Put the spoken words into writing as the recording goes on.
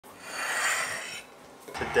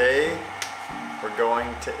Today, we're going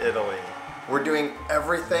to Italy. We're doing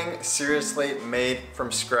everything seriously made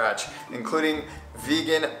from scratch, including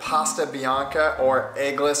vegan pasta bianca or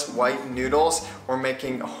eggless white noodles. We're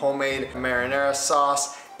making homemade marinara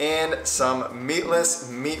sauce and some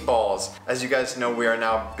meatless meatballs. As you guys know, we are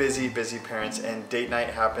now busy parents and date night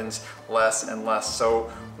happens less and less.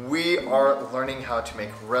 So we are learning how to make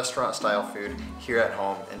restaurant style food here at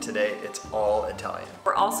home, and today it's all Italian.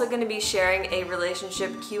 We're also going to be sharing a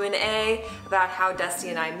relationship Q&A about how Dusty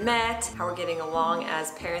and I met, how we're getting along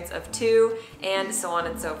as parents of two, and so on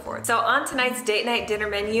and so forth. So on tonight's date night dinner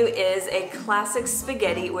menu is a classic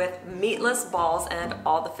spaghetti with meatless balls and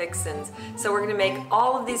all the fixins. So we're going to make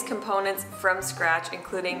all of these components from scratch,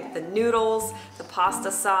 including the noodles, the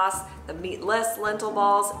pasta sauce, the meatless lentil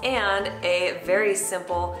balls, and a very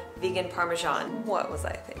simple vegan parmesan. What was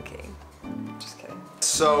I thinking? Just kidding.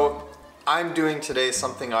 So I'm doing today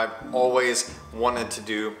something I've always wanted to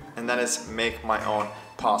do, and that is make my own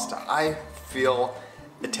pasta. I feel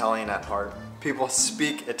Italian at heart. People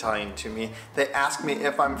speak Italian to me. They ask me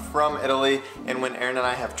if I'm from Italy, and when Erin and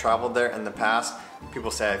I have traveled there in the past,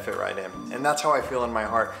 people say I fit right in. And that's how I feel in my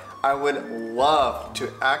heart. I would love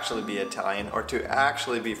to actually be Italian or to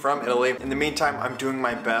actually be from Italy. In the meantime, I'm doing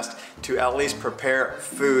my best to at least prepare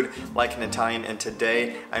food like an Italian, and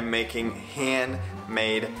today I'm making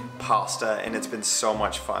handmade pasta, and it's been so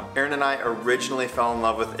much fun. Erin and I originally fell in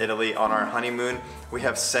love with Italy on our honeymoon. We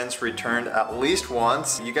have since returned at least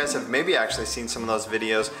once. You guys have maybe actually seen some of those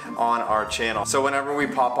videos on our channel. So whenever we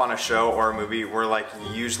pop on a show or a movie, we're like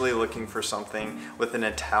usually looking for something with an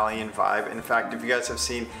Italian vibe. In fact, if you guys have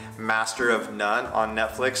seen Master of None on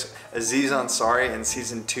Netflix, Aziz Ansari in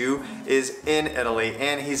season 2 is in Italy,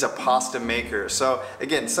 and he's a pasta maker. So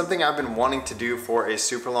again, something I've been wanting to do for a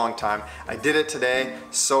super long time. I did it today,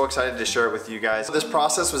 so excited to share it with you guys. This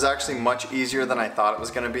process was actually much easier than I thought it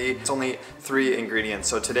was gonna be. It's only 3 ingredients.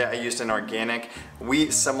 So today I used an organic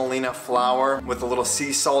wheat semolina flour with a little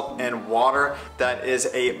sea salt and water. That is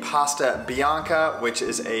a pasta bianca, which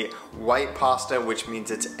is a white pasta, which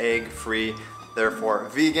means it's egg-free, therefore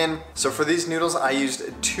vegan. So for these noodles, I used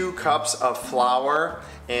 2 cups of flour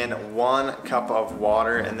and 1 cup of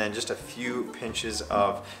water, and then just a few pinches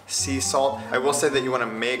of sea salt. I will say that you want to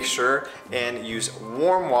make sure and use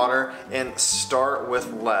warm water and start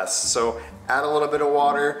with less. So add a little bit of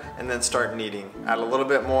water and then start kneading. Add a little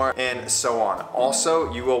bit more and so on.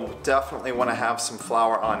 Also, you will definitely want to have some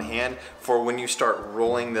flour on hand for when you start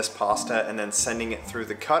rolling this pasta and then sending it through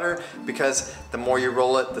the cutter, because the more you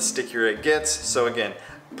roll it, the stickier it gets. So again,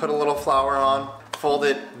 put a little flour on, fold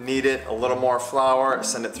it, knead it, a little more flour,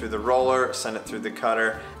 send it through the roller, send it through the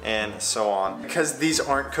cutter, and so on. Because these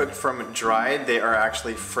aren't cooked from dried, they are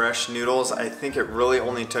actually fresh noodles. I think it really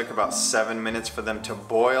only took about 7 minutes for them to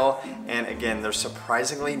boil. And again, they're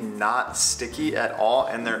surprisingly not sticky at all,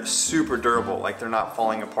 and they're super durable. Like, they're not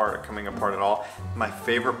falling apart or coming apart at all. My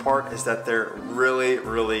favorite part is that they're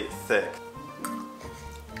really thick.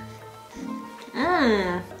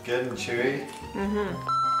 Mmm. Good and chewy. Mm-hmm.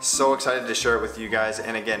 So excited to share it with you guys,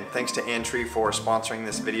 and again, thanks to Antry for sponsoring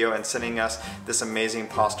this video and sending us this amazing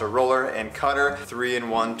pasta roller and cutter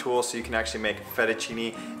 3-in-1 tool, so you can actually make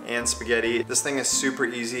fettuccine and spaghetti. This thing is super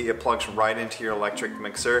easy. It plugs right into your electric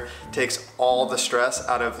mixer, takes all the stress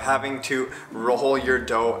out of having to roll your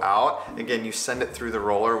dough out. Again, you send it through the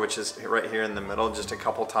roller, which is right here in the middle, just a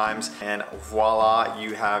couple times, and voila,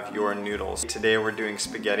 you have your noodles. Today we're doing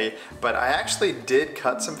spaghetti, but I actually did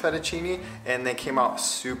cut some fettuccine and they came out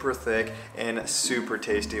super thick and super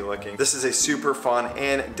tasty looking. This is a super fun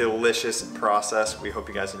and delicious process. We hope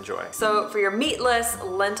you guys enjoy. So for your meatless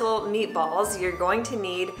lentil meatballs, you're going to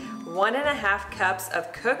need 1.5 cups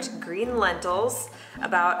of cooked green lentils,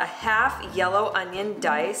 about a half yellow onion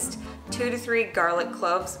diced, 2 to 3 garlic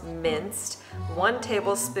cloves minced, 1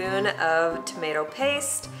 tablespoon of tomato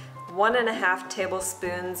paste, 1.5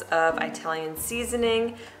 tablespoons of Italian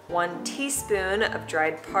seasoning, 1 teaspoon of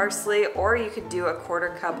dried parsley, or you could do a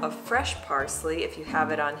 1/4 cup of fresh parsley if you have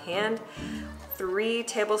it on hand, 3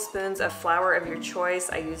 tablespoons of flour of your choice.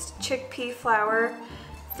 I used chickpea flour,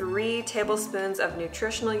 3 tablespoons of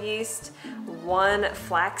nutritional yeast, 1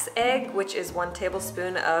 flax egg, which is 1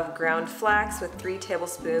 tablespoon of ground flax with 3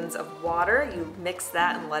 tablespoons of water. You mix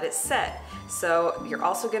that and let it set. So you're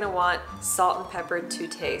also gonna want salt and pepper to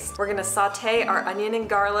taste. We're gonna saute our onion and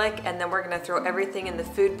garlic, and then we're gonna throw everything in the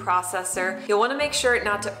food processor. You'll wanna make sure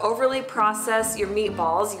not to overly process your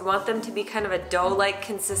meatballs. You want them to be kind of a dough-like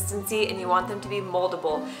consistency, and you want them to be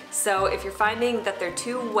moldable. So if you're finding that they're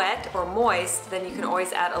too wet or moist, then you can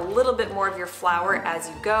always add a little bit more of your flour as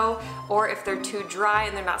you go, or if they're too dry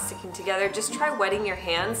and they're not sticking together, just try wetting your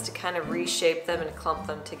hands to kind of reshape them and clump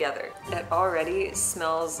them together. It already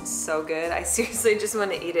smells so good. I seriously just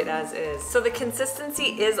want to eat it as is. So the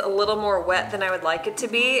consistency is a little more wet than I would like it to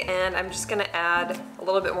be, and I'm just gonna add a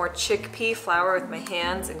little bit more chickpea flour with my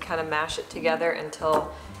hands and kind of mash it together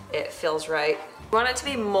until it feels right. You want it to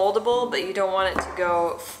be moldable, but you don't want it to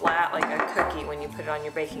go flat like a cookie when you put it on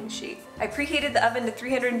your baking sheet. I preheated the oven to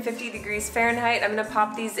 350 degrees Fahrenheit. I'm gonna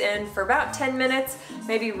pop these in for about 10 minutes,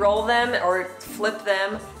 maybe roll them or flip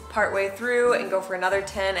them partway through and go for another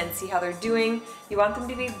 10 and see how they're doing. You want them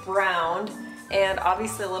to be browned and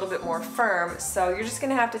obviously a little bit more firm, so you're just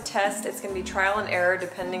gonna have to test. It's gonna be trial and error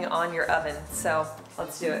depending on your oven, so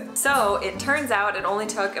let's do it. So it turns out it only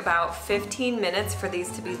took about 15 minutes for these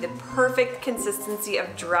to be the perfect consistency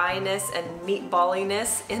of dryness and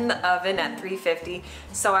meatballiness in the oven at 350.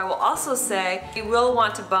 So I will also say you will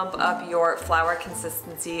want to bump up your flour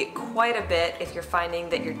consistency quite a bit if you're finding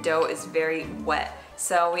that your dough is very wet.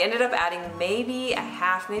 So we ended up adding maybe a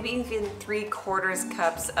half, maybe even 3/4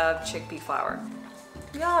 cups of chickpea flour.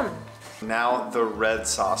 Yum! Now the red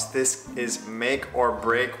sauce. This is make or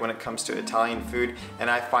break when it comes to Italian food, and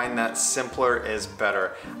I find that simpler is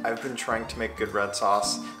better. I've been trying to make good red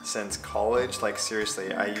sauce since college. Like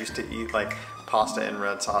seriously, I used to eat like pasta and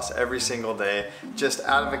red sauce every single day, just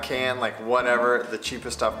out of a can, like whatever, the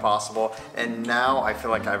cheapest stuff possible. And now I feel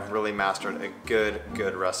like I've really mastered a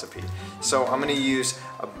good recipe. So I'm gonna use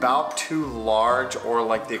about 2 large, or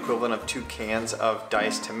like the equivalent of 2 cans of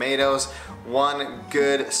diced tomatoes, 1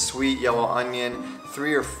 good sweet yellow onion,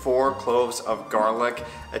 3 or 4 cloves of garlic,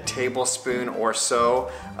 a tablespoon or so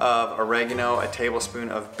of oregano, a tablespoon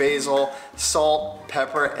of basil, salt,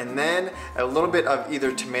 pepper, and then a little bit of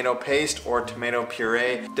either tomato paste or tomato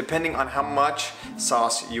puree, depending on how much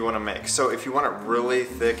sauce you want to make. So if you want it really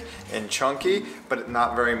thick and chunky, but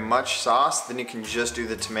not very much sauce, then you can just do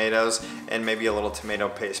the tomatoes and maybe a little tomato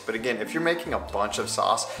paste. But again, if you're making a bunch of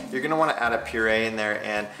sauce, you're gonna want to add a puree in there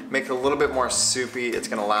and make it a little bit more soupy. It's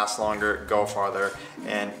gonna last longer, go farther,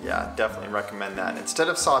 and yeah, definitely recommend that. Instead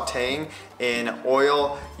of sauteing in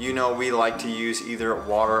oil, you know we like to use either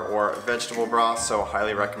water or vegetable broth, so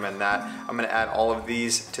highly recommend that. I'm gonna add all of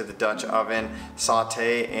these to the Dutch oven,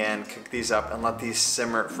 saute and cook these up and let these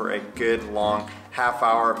simmer for a good long half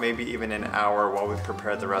hour, maybe even an hour while we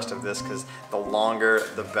prepare the rest of this, because the longer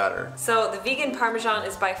the better. So the vegan Parmesan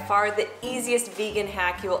is by far the easiest vegan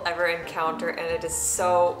hack you will ever encounter, and it is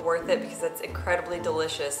so worth it because it's incredibly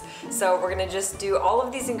delicious. So we're gonna just do all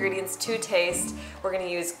of these ingredients to taste. We're gonna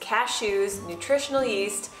use cashews, nutritional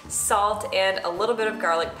yeast, salt, and a little bit of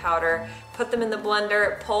garlic powder. Put them in the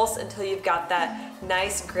blender, pulse until you've got that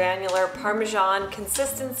nice granular Parmesan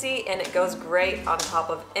consistency, and it goes great on top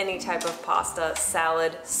of any type of pasta,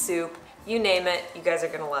 salad, soup, you name it, you guys are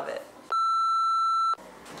gonna love it.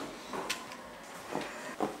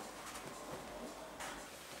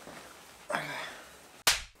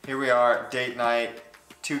 Here we are, date night,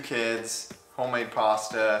 2 kids, homemade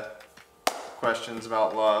pasta, questions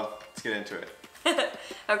about love. Let's get into it.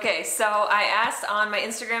 Okay, so I asked on my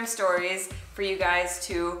Instagram stories for you guys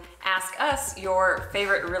to ask us your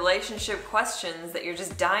favorite relationship questions that you're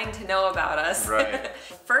just dying to know about us. Right.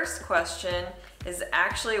 First question is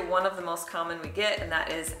actually one of the most common we get, and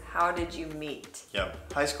that is, how did you meet?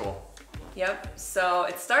 Yep, high school. Yep, so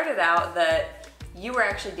it started out that you were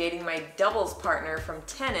actually dating my doubles partner from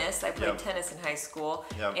tennis. I played tennis in high school,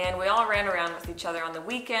 and we all ran around with each other on the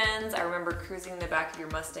weekends. I remember cruising in the back of your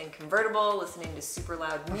Mustang convertible, listening to super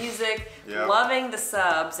loud music, loving the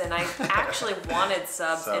subs, and I actually wanted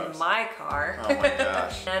subs in my car. Oh my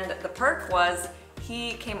gosh. And the perk was,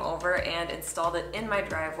 he came over and installed it in my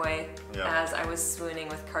driveway as I was swooning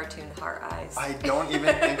with cartoon heart eyes. I don't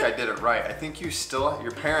even think I did it right. I think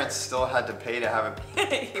your parents still had to pay to have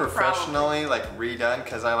it professionally like redone,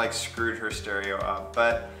 because I like screwed her stereo up.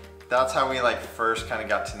 But that's how we like first kind of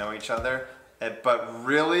got to know each other. But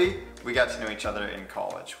really, we got to know each other in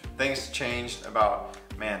college. Things changed about,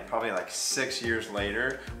 man, probably like 6 years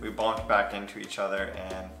later. We bumped back into each other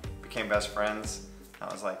and became best friends.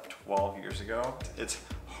 That was like 12 years ago. It's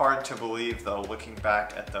hard to believe though, looking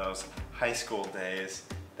back at those high school days,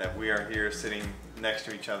 that we are here sitting next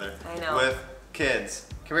to each other with kids.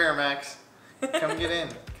 Come here, Max. Come get in.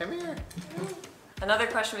 Come here. Another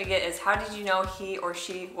question we get is, how did you know he or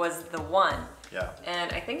she was the one? Yeah.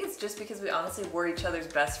 And I think it's just because we honestly were each other's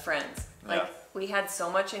best friends. Like, we had so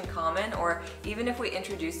much in common, or even if we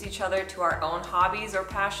introduced each other to our own hobbies or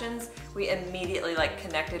passions, we immediately like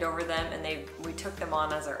connected over them, and we took them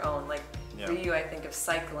on as our own. Like, for you, I think of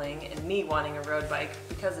cycling and me wanting a road bike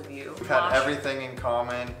because of you. We've had everything in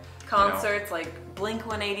common. Concerts like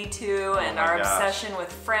Blink-182 and our obsession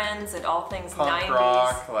with Friends and all things punk 90s.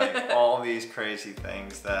 rock, like all these crazy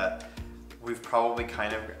things that we've probably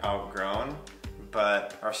kind of outgrown,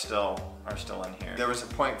 but are still in here. There was a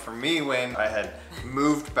point for me when I had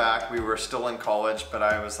moved back. We were still in college, but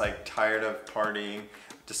I was like tired of partying,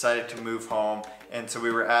 decided to move home, and so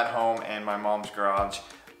we were at home in my mom's garage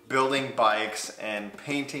building bikes and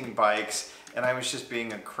painting bikes, and I was just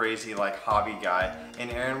being a crazy like hobby guy,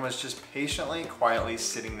 and Erin was just patiently, quietly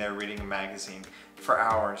sitting there reading a magazine for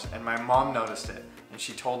hours, and my mom noticed it, and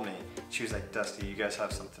she told me, she was like, Dusty, you guys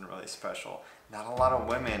have something really special. Not a lot of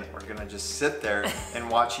women are gonna just sit there and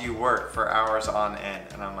watch you work for hours on end.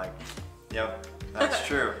 And I'm like, yep, that's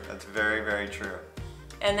true. That's very, very true.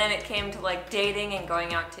 And then it came to like dating and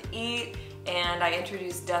going out to eat, and I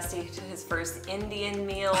introduced Dusty to his first Indian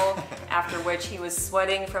meal, after which he was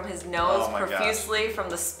sweating from his nose profusely from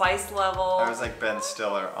the spice level. I was like Ben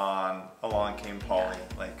Stiller on Along Came Polly,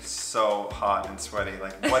 like so hot and sweaty,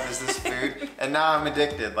 like what is this food? And now I'm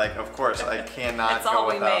addicted, like of course I cannot go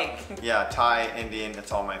without. That's all we make. Yeah, Thai, Indian,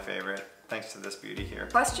 it's all my favorite. Thanks to this beauty here.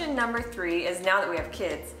 Question number 3 is, now that we have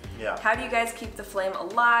kids, how do you guys keep the flame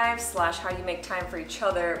alive / how do you make time for each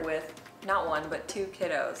other with not 1 but 2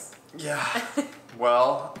 kiddos? Yeah,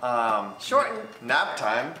 well, shorten nap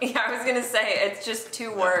time. Yeah, I was gonna say, it's just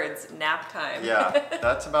 2 words, nap time. Yeah,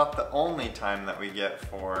 that's about the only time that we get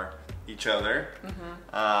for each other.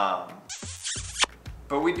 But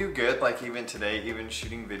we do good, like even today, even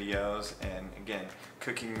shooting videos and again,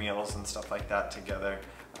 cooking meals and stuff like that together.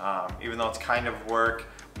 Even though it's kind of work,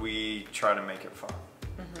 we try to make it fun.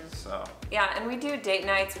 So. Yeah, and we do date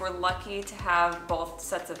nights. We're lucky to have both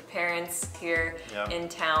sets of parents here in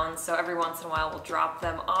town, so every once in a while we'll drop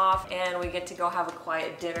them off and we get to go have a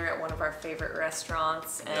quiet dinner at one of our favorite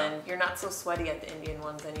restaurants, and you're not so sweaty at the Indian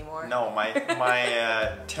ones anymore. No, my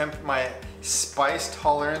spice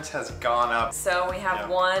tolerance has gone up. So we have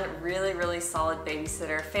one really, really solid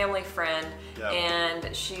babysitter, family friend,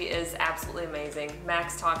 and she is absolutely amazing.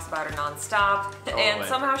 Max talks about her nonstop, and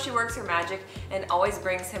somehow she works her magic and always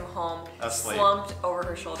brings him home slumped over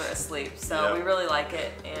her shoulder asleep. So we really like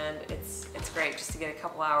it, and it's great just to get a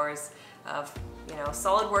couple hours of, you know,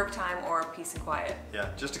 solid work time or peace and quiet. Yeah,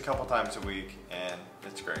 just a couple times a week, and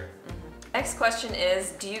it's great. Next question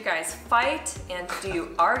is, do you guys fight, and do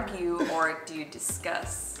you argue, or do you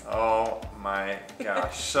discuss? Oh my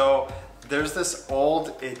gosh. So there's this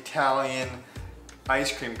old Italian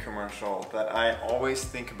ice cream commercial that I always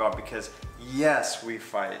think about because yes, we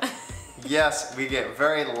fight. Yes, we get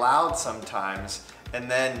very loud sometimes, and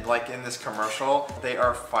then like in this commercial, they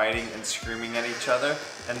are fighting and screaming at each other,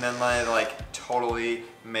 and then they like totally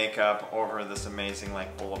make up over this amazing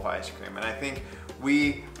like bowl of ice cream. And I think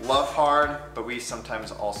we love hard, but we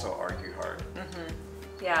sometimes also argue hard.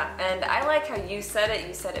 Yeah, and I like how you said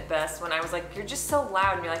it best when I was like, you're just so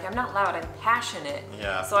loud, and you're like, I'm not loud, I'm passionate.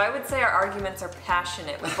 Yeah. So I would say our arguments are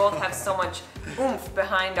passionate. We both have so much oomph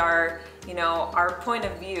behind our, you know, our point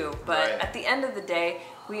of view, but at the end of the day,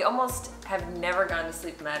 we almost have never gone to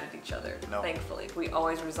sleep mad at each other, thankfully. We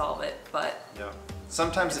always resolve it, but...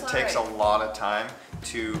 Sometimes it takes a lot of time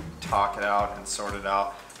to talk it out and sort it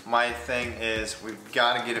out. My thing is, we've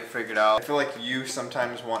got to get it figured out. I feel like you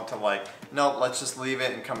sometimes want to like, nope, let's just leave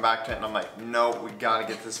it and come back to it. And I'm like, nope, we got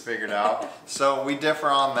to get this figured out. So we differ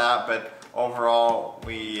on that, but overall,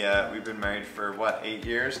 we've been married for what, 8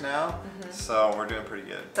 years now? So we're doing pretty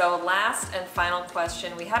good. So last and final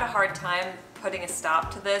question. We had a hard time putting a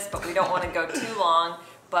stop to this, but we don't want to go too long.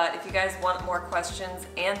 But if you guys want more questions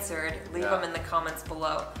answered, leave them in the comments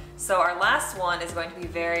below. So our last one is going to be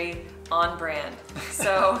very on brand.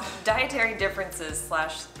 So dietary differences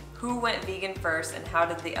 / who went vegan first and how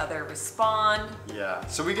did the other respond? Yeah,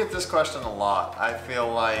 so we get this question a lot. I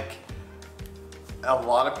feel like a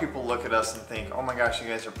lot of people look at us and think, oh my gosh, you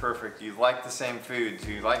guys are perfect. You like the same foods,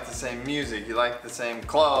 you like the same music, you like the same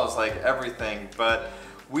clothes, like everything. But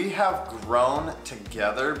we have grown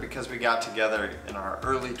together because we got together in our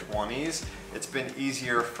early 20s. It's been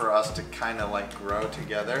easier for us to kind of like grow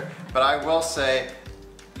together. But I will say,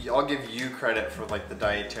 I'll give you credit for like the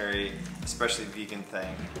dietary, especially vegan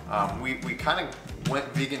thing. We kind of went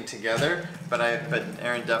vegan together, but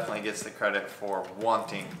Erin definitely gets the credit for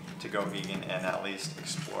wanting to go vegan and at least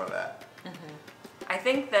explore that. I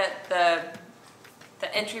think that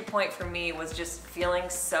the entry point for me was just feeling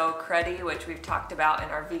so cruddy, which we've talked about in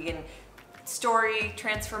our vegan story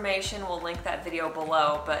transformation. We'll link that video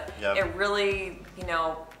below, but it really, you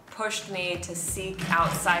know, pushed me to seek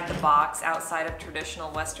outside the box, outside of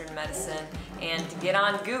traditional Western medicine, and to get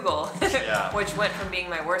on Google, which went from being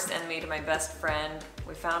my worst enemy to my best friend.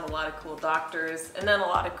 We found a lot of cool doctors, and then a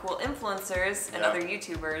lot of cool influencers and other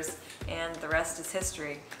YouTubers, and the rest is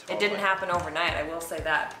history. It didn't happen overnight, I will say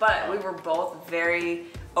that, but we were both very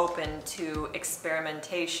open to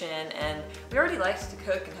experimentation, and we already liked to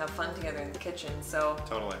cook and have fun together in the kitchen, so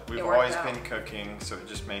totally. We've always been cooking, so it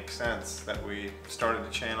just makes sense that we started a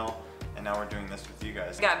channel, and now we're doing this with you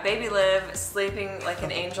guys. We got baby Liv sleeping like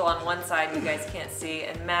an angel on one side, you guys can't see,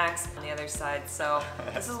 and Max on the other side, so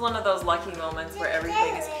this is one of those lucky moments where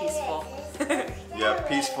everything is peaceful. Yeah,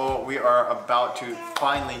 peaceful. We are about to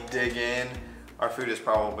finally dig in. Our food is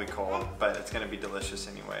probably cold, but it's gonna be delicious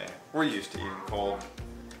anyway. We're used to eating cold,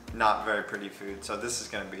 not very pretty food, so this is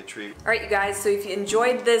gonna be a treat. All right, you guys, so if you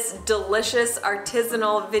enjoyed this delicious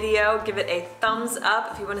artisanal video, give it a thumbs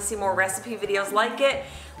up. If you wanna see more recipe videos like it,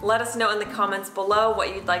 let us know in the comments below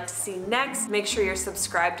what you'd like to see next. Make sure you're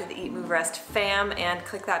subscribed to the EatMoveRest fam and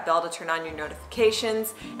click that bell to turn on your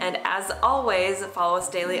notifications. And as always, follow us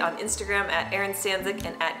daily on Instagram at Erin Stanzik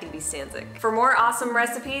and at DBStanzik. For more awesome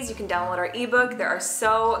recipes, you can download our ebook. There are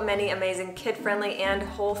so many amazing kid-friendly and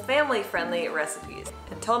whole family-friendly recipes.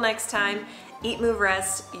 Until next time,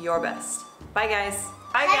 EatMoveRest, your best. Bye, guys.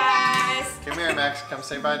 Bye, guys. Come here, Max. Come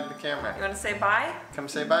say bye to the camera. You want to say bye? Come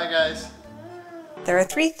say bye, guys. There are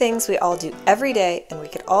 3 things we all do every day, and we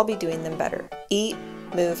could all be doing them better. Eat,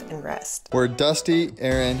 move, and rest. We're Dusty,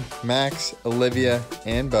 Erin, Max, Olivia,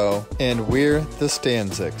 and Bo, and we're the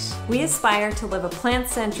Stanziks. We aspire to live a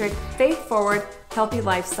plant-centric, faith-forward, healthy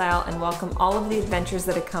lifestyle and welcome all of the adventures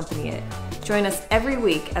that accompany it. Join us every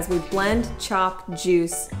week as we blend, chop,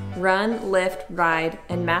 juice, run, lift, ride,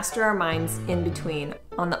 and master our minds in between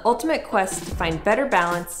on the ultimate quest to find better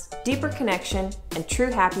balance, deeper connection, and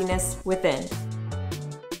true happiness within.